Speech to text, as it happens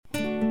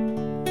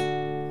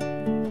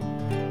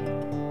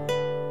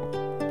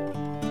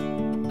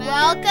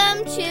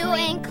Welcome to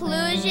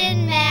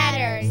Inclusion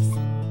Matters,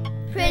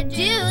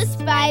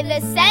 produced by the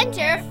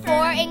Center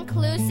for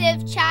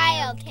Inclusive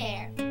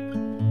Childcare,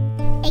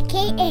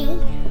 aka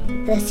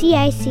the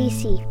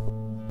CICC.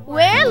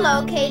 We're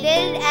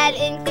located at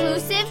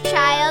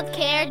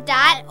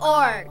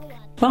inclusivechildcare.org.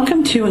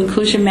 Welcome to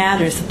Inclusion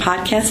Matters, a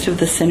podcast of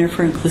the Center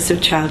for Inclusive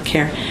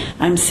Childcare.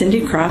 I'm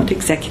Cindy Croft,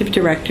 Executive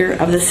Director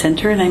of the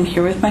Center, and I'm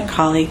here with my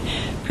colleague,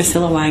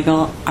 Priscilla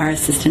Weigel, our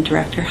Assistant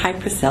Director. Hi,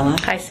 Priscilla.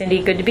 Hi,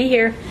 Cindy. Good to be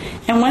here.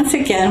 And once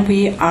again,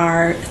 we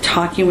are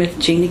talking with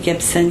Gina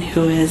Gibson,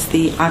 who is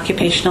the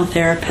occupational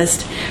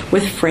therapist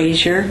with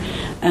Fraser,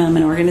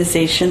 an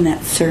organization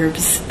that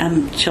serves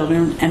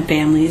children and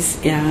families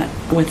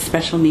with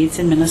special needs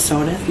in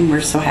Minnesota. And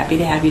we're so happy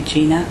to have you,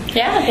 Gina.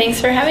 Yeah, thanks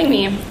for having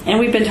me. And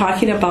we've been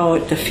talking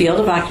about the field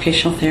of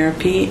occupational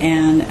therapy,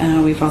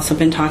 and we've also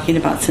been talking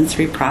about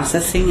sensory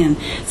processing and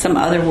some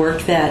other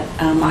work that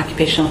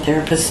occupational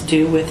therapists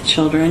do with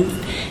children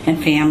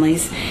and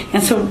families.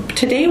 And so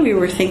today we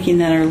were thinking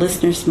that our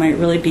listeners might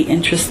really be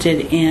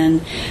interested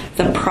in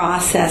the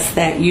process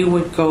that you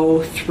would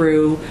go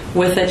through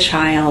with a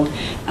child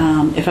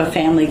if a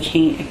family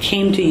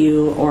came to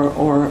you,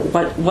 or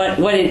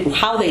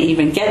how they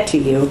even get to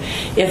you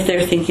if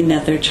they're thinking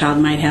that their child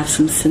might have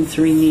some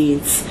sensory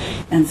needs.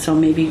 And so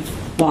maybe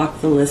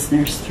walk the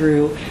listeners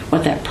through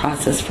what that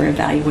process for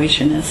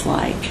evaluation is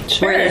like.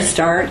 Sure. Where to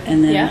start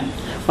and then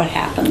what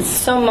happens.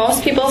 So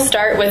most people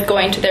start with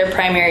going to their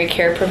primary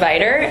care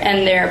provider,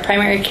 and their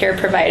primary care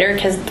provider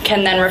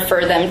can then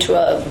refer them to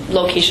a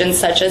location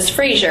such as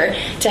Fraser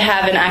to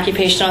have an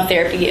occupational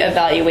therapy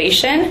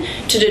evaluation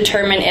to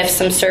determine if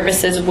some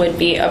services would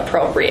be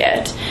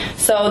appropriate.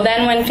 So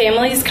then when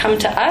families come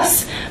to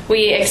us,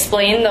 we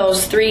explain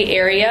those three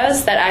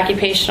areas that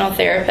occupational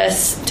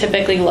therapists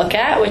typically look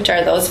at, which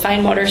are those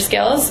fine motor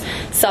skills,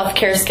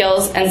 self-care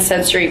skills, and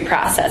sensory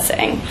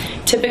processing.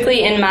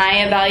 Typically in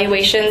my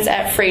evaluations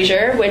at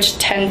Fraser, which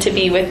tend to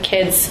be with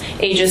kids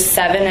ages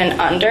 7 and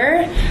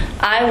under,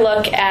 I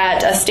look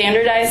at a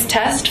standardized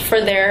test for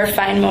their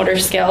fine motor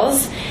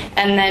skills,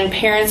 and then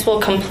parents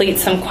will complete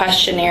some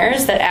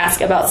questionnaires that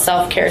ask about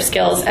self-care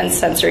skills and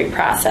sensory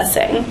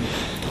processing.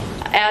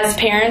 As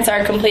parents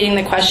are completing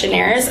the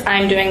questionnaires,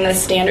 I'm doing the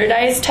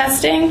standardized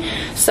testing,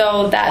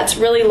 so that's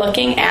really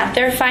looking at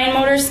their fine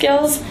motor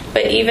skills,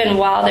 but even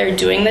while they're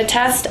doing the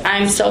test,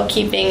 I'm still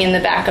keeping in the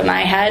back of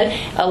my head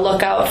a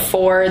lookout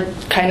for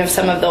kind of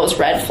some of those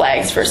red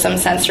flags for some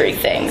sensory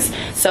things.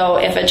 So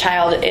if a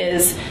child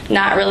is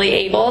not really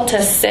able to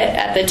sit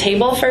at the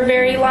table for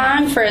very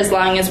long, for as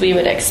long as we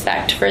would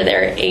expect for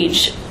their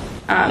age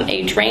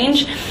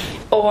range,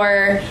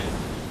 or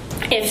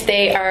if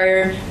they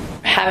are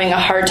having a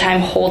hard time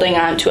holding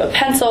on to a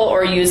pencil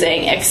or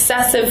using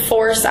excessive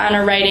force on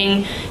a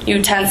writing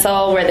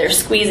utensil where they're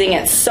squeezing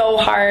it so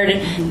hard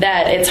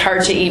that it's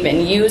hard to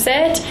even use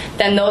it,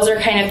 then those are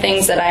kind of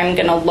things that I'm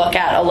going to look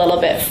at a little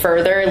bit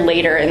further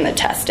later in the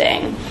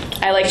testing.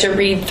 I like to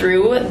read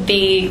through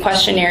the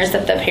questionnaires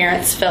that the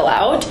parents fill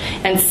out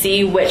and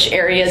see which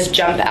areas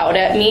jump out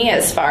at me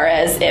as far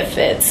as if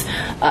it's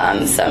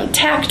some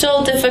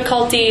tactile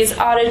difficulties,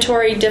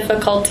 auditory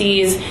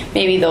difficulties,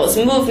 maybe those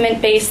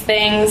movement-based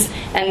things,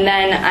 and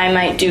then I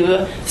might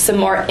do some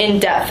more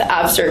in-depth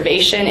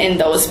observation in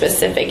those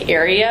specific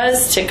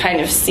areas to kind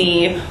of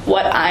see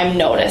what I'm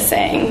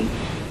noticing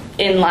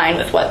in line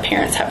with what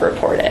parents have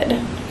reported.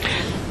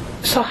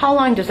 So how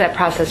long does that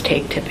process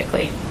take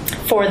typically?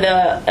 For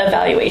the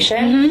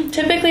evaluation.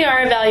 Typically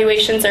our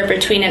evaluations are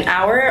between an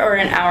hour or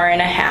an hour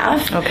and a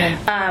half. Okay.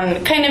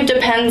 Kind of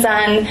depends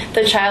on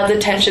the child's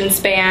attention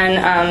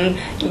span.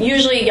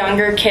 Usually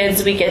younger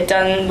kids we get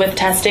done with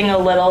testing a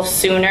little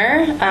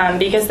sooner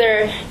because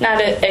they're not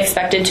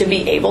expected to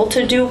be able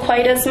to do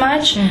quite as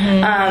much.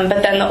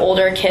 But then the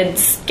older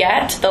kids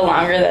get, the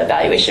longer the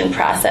evaluation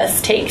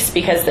process takes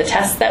because the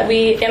tests that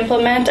we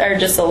implement are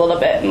just a little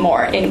bit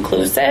more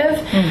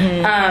inclusive.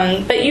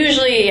 But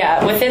usually,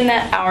 within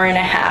that hour and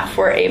a half,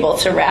 we're able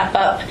to wrap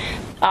up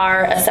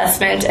our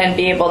assessment and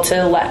be able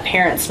to let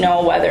parents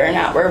know whether or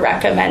not we're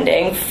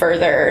recommending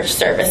further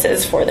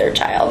services for their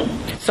child.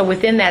 So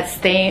within that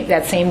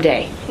same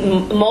day?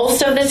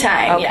 Most of the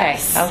time,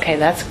 yes. Okay,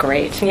 that's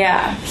great.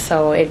 Yeah.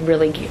 So it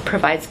really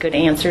provides good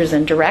answers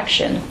and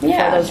direction for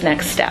those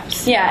next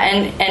steps. Yeah,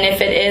 and if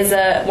it is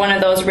one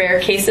of those rare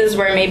cases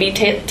where maybe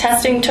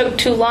testing took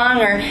too long,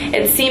 or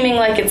it's seeming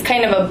like it's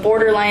kind of a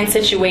borderline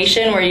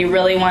situation where you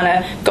really want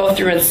to go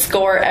through and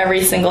score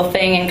every single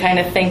thing and kind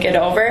of think it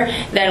over,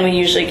 then we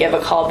usually give a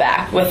call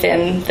back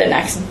within the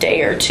next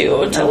day or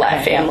two to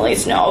let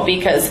families know,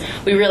 because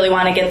we really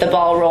want to get the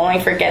ball rolling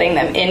for getting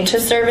them into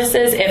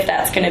services if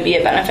that's going to be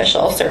a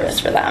beneficial service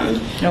for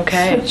them.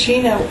 Okay. So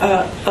Gina,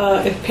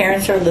 if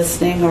parents are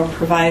listening, or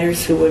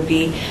providers who would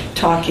be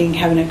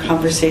having a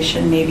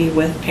conversation maybe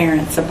with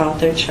parents about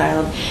their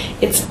child,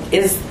 do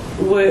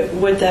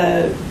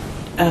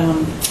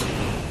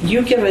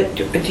you give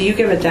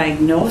a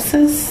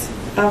diagnosis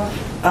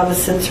of a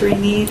sensory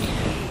need?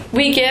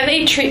 We give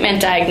a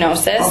treatment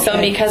diagnosis, so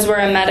because we're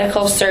a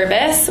medical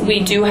service, we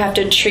do have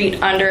to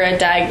treat under a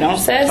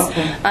diagnosis.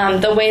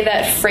 The way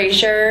that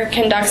Fraser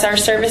conducts our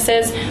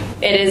services,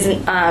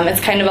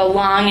 it's kind of a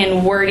long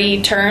and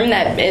wordy term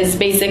that is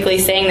basically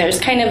saying there's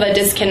kind of a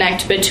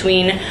disconnect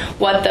between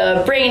what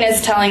the brain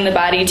is telling the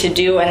body to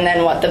do and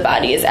then what the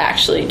body is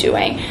actually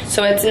doing.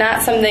 So it's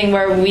not something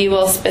where we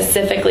will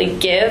specifically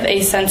give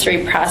a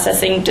sensory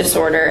processing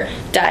disorder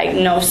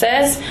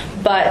diagnosis,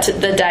 but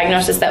the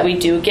diagnosis that we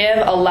do give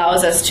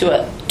allows us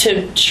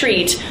to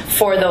treat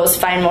for those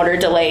fine motor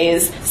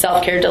delays,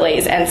 self-care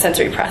delays, and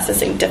sensory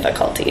processing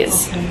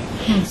difficulties.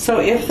 So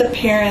if the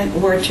parent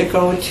were to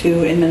go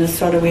to, in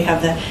Minnesota we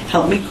have the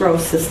Help Me Grow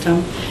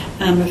system,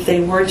 if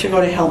they were to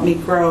go to Help Me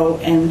Grow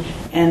and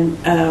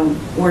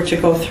were to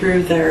go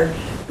through their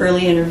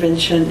early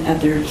intervention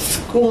at their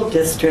school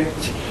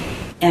district,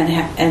 and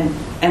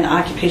an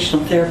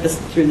occupational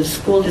therapist through the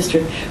school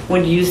district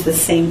would use the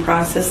same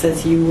process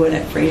as you would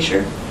at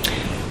Fraser?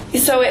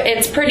 So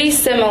it's pretty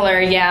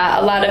similar, yeah.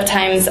 A lot of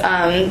times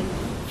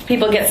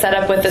people get set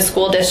up with the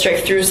school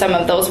district through some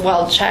of those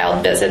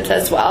well-child visits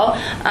as well.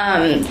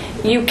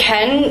 You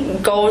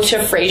can go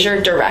to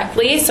Fraser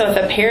directly, so if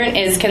a parent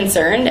is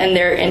concerned and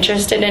they're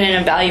interested in an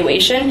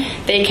evaluation,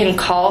 they can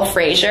call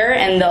Fraser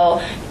and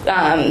they'll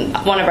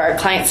one of our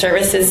client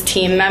services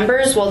team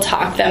members will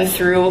talk them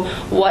through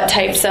what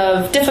types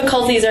of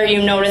difficulties are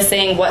you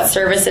noticing, what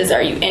services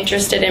are you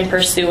interested in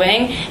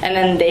pursuing, and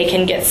then they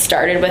can get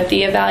started with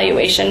the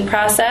evaluation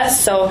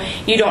process. So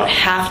you don't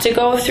have to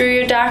go through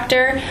your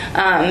doctor.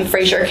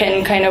 Fraser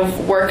can kind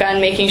of work on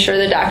making sure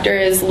the doctor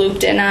is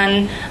looped in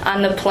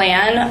on the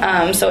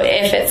plan. So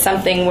if it's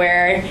something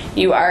where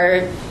you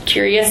are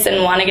curious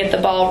and want to get the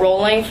ball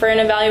rolling for an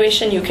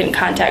evaluation, you can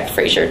contact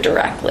Fraser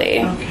directly.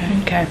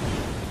 Okay.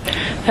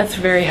 That's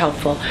very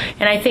helpful.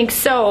 And I think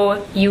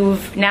so,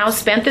 you've now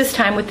spent this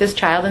time with this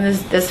child and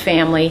this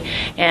family,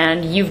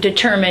 and you've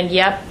determined,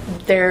 yep,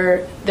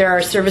 there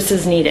are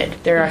services needed.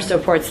 There are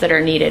supports that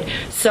are needed.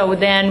 So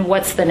then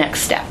what's the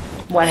next step?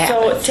 What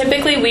happens? So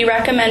typically we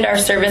recommend our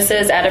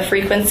services at a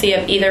frequency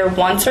of either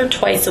once or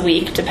twice a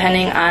week,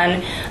 depending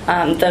on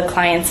the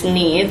client's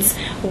needs.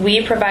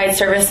 We provide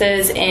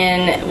services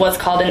in what's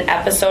called an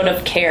episode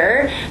of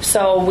care.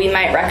 So we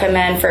might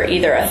recommend for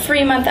either a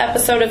 3-month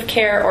episode of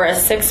care or a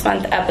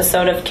 6-month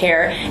episode of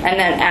care. And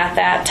then at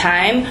that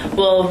time,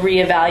 we'll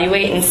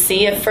reevaluate and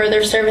see if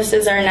further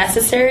services are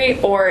necessary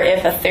or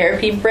if a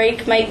therapy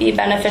break might be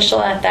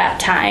beneficial at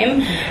that time.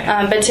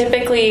 But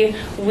typically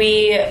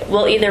we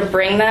will either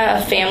bring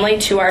the family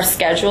to our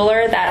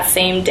scheduler that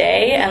same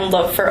day and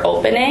look for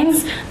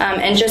openings.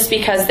 And just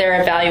because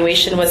their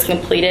evaluation was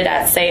completed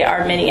at, say,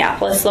 our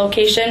Minneapolis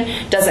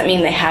location doesn't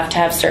mean they have to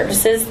have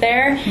services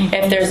there.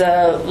 If there's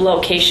a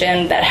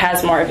location that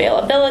has more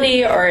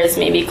availability or is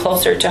maybe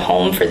closer to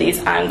home for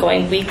these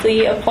ongoing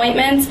weekly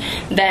appointments,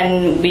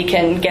 then we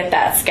can get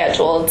that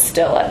scheduled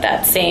still at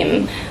that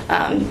same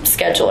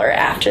scheduler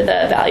after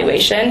the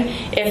evaluation.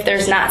 If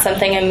there's not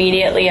something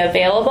immediately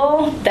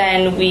available,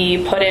 then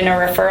we put in a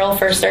referral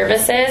for services.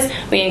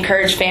 We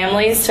encourage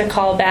families to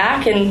call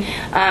back and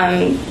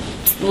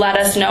let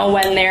us know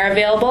when they're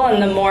available,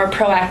 and the more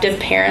proactive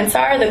parents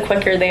are, the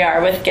quicker they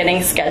are with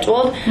getting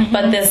scheduled.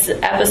 But this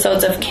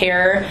episodes of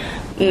care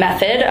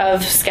method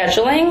of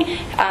scheduling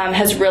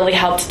has really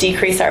helped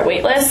decrease our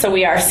wait list, so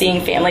we are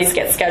seeing families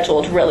get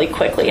scheduled really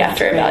quickly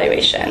after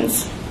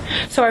evaluations.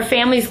 So are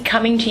families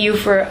coming to you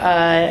for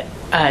a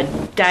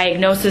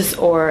diagnosis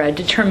or a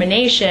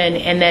determination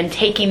and then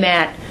taking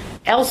that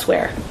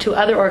elsewhere to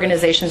other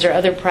organizations or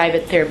other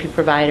private therapy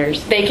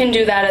providers? They can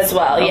do that as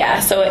well, yeah.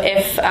 So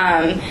if,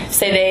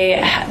 say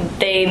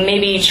they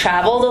maybe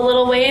traveled a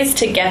little ways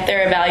to get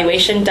their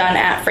evaluation done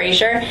at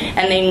Fraser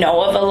and they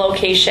know of a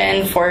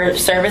location for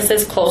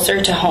services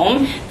closer to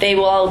home, they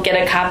will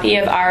get a copy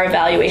of our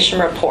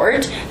evaluation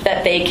report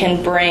that they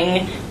can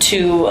bring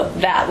to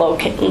that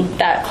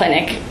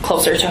clinic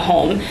closer to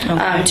home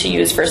to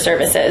use for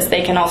services.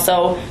 They can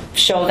also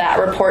show that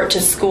report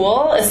to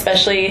school,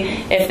 especially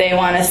if they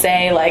want to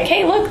say, like,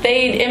 hey, look,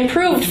 they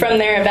improved from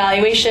their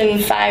evaluation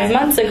 5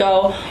 months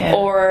ago,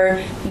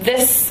 or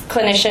this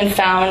clinician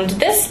found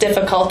this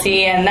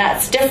difficulty and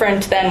that's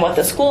different than what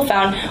the school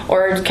found,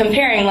 or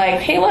comparing,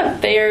 like, hey,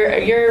 look,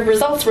 your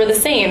results were the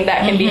same.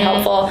 That can be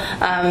helpful,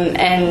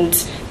 and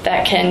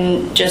that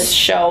can just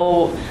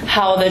show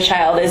how the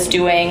child is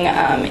doing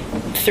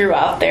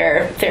throughout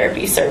their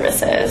therapy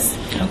services.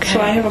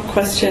 So I have a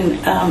question,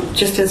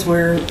 just as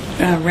we're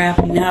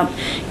wrapping up.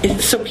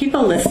 So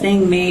people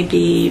listening may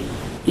be,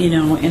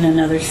 in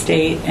another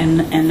state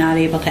and not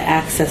able to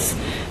access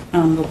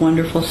the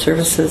wonderful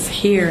services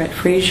here at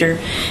Fraser.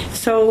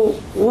 So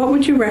what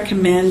would you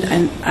recommend,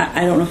 and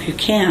I don't know if you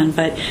can,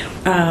 but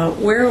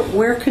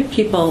where could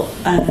people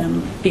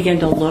begin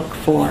to look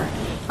for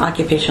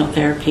occupational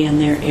therapy in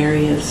their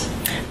areas?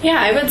 Yeah,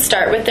 I would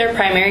start with their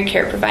primary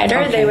care provider.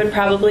 Okay. They would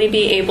probably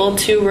be able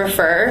to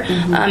refer.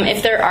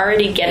 If they're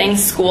already getting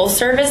school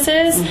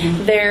services,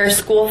 their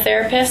school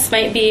therapist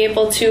might be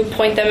able to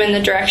point them in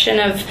the direction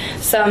of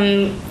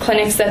some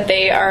clinics that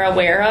they are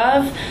aware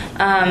of.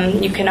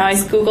 You can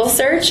always Google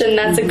search, and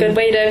that's a good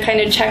way to kind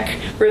of check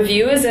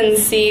reviews and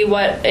see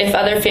if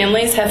other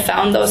families have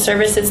found those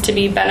services to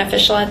be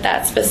beneficial at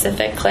that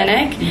specific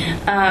clinic.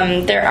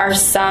 There are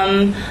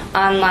some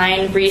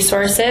online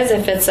resources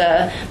if it's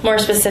more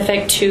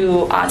specific to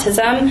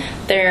autism.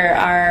 There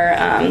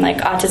are like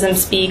Autism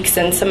Speaks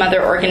and some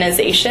other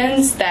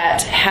organizations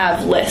that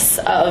have lists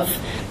of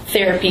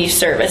therapy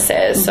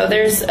services. So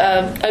there's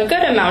a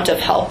good amount of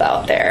help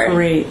out there.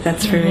 Great.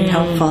 That's very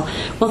helpful.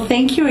 Well,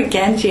 thank you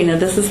again, Gina.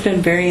 This has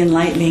been very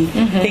enlightening.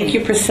 Thank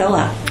you,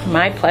 Priscilla.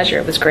 My pleasure.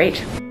 It was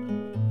great.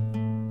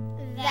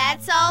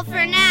 That's all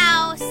for now.